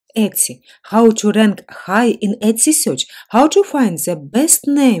Etsy. How to rank high in Etsy search. How to find the best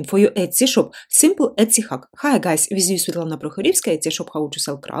name for your Etsy shop. Simple Etsy hack. Hi guys, with you Svetlana Prokhorivska, Etsy shop How to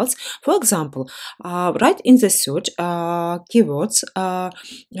Sell Crafts. For example, write in the search keywords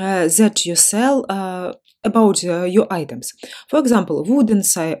that you sell about your items. For example, wooden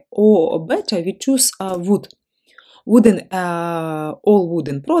side, or better, we choose wood. All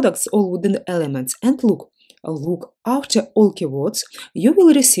wooden products, all wooden elements. And look, after all keywords, you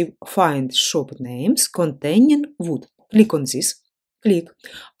will receive find shop names containing wood. Click on this. Click.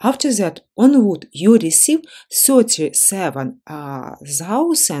 After that, on wood, you receive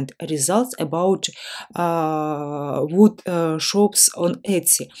 37,000 results about wood shops on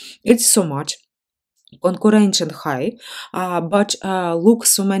Etsy. It's so much. Concurrence high, but look,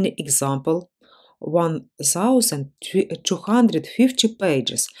 so many examples. 1,250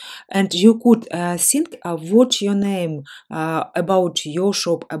 pages, and you could think what your name about your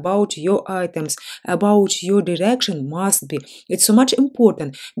shop, about your items, about your direction must be. It's so much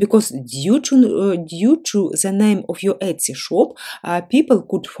important because due to the name of your Etsy shop, people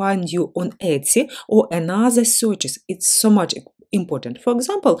could find you on Etsy or another searches. It's so much important. For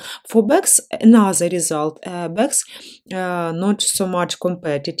example, for bags, another result, bags not so much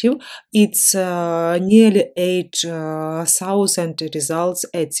competitive. It's nearly 8,000 results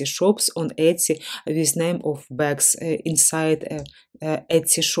Etsy shops on Etsy with name of bags inside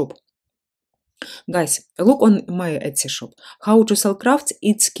Etsy shop. Guys, look on my Etsy shop. How to sell crafts,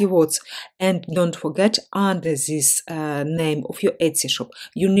 it's keywords. And don't forget, under this name of your Etsy shop,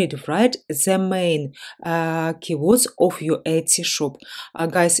 you need to write the main keywords of your Etsy shop.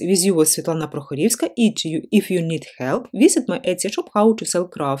 Guys, with you was Svetlana Prokhorivska. If you need help, visit my Etsy shop, How to Sell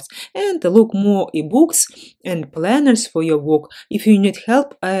Crafts, and look more ebooks and planners for your work. If you need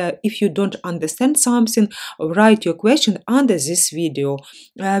help, if you don't understand something, write your question under this video.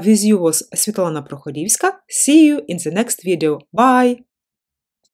 With you was Svetlana Prokhorivska. See you in the next video. Bye!